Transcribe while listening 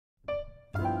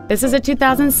This is a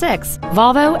 2006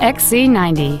 Volvo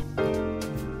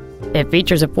XC90. It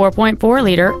features a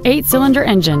 4.4-liter, 8-cylinder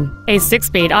engine, a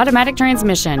 6-speed automatic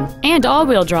transmission, and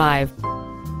all-wheel drive.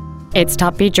 Its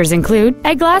top features include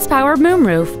a glass-powered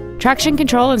moonroof, traction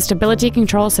control and stability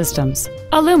control systems,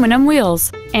 aluminum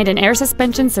wheels, and an air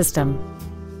suspension system.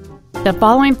 The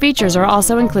following features are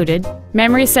also included: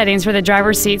 memory settings for the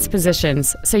driver's seat's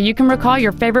positions, so you can recall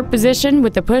your favorite position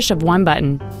with the push of one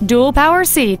button, dual power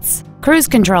seats, cruise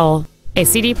control, a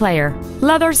CD player,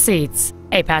 leather seats,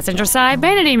 a passenger side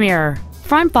vanity mirror,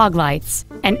 front fog lights,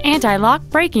 an anti-lock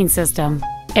braking system,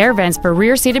 air vents for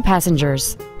rear-seated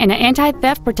passengers, and an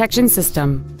anti-theft protection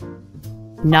system.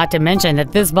 Not to mention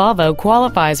that this Volvo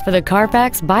qualifies for the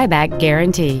Carfax buyback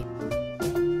guarantee.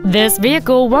 This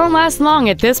vehicle won't last long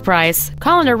at this price.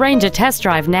 Call and arrange a test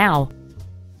drive now.